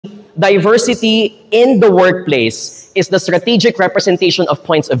Diversity in the workplace is the strategic representation of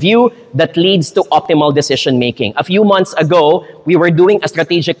points of view that leads to optimal decision making. A few months ago, we were doing a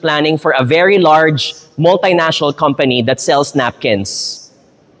strategic planning for a very large multinational company that sells napkins.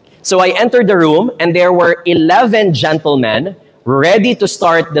 So I entered the room and there were 11 gentlemen ready to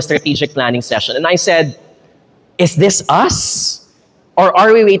start the strategic planning session. And I said, is this us? Or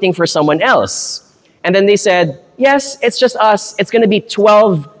are we waiting for someone else? And then they said, yes, it's just us. It's going to be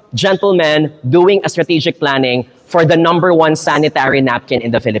 12 gentlemen doing a strategic planning for the #1 sanitary napkin in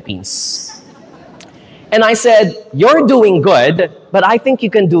the Philippines. And I said, you're doing good, but I think you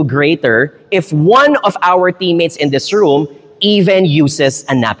can do greater if one of our teammates in this room even uses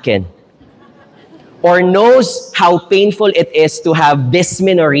a napkin or knows how painful it is to have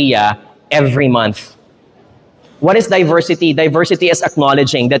dysmenorrhea every month. What is diversity? Diversity is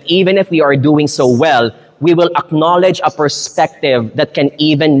acknowledging that even if we are doing so well, we will acknowledge a perspective that can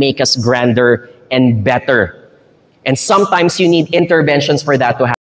even make us grander and better. And sometimes you need interventions for that to happen.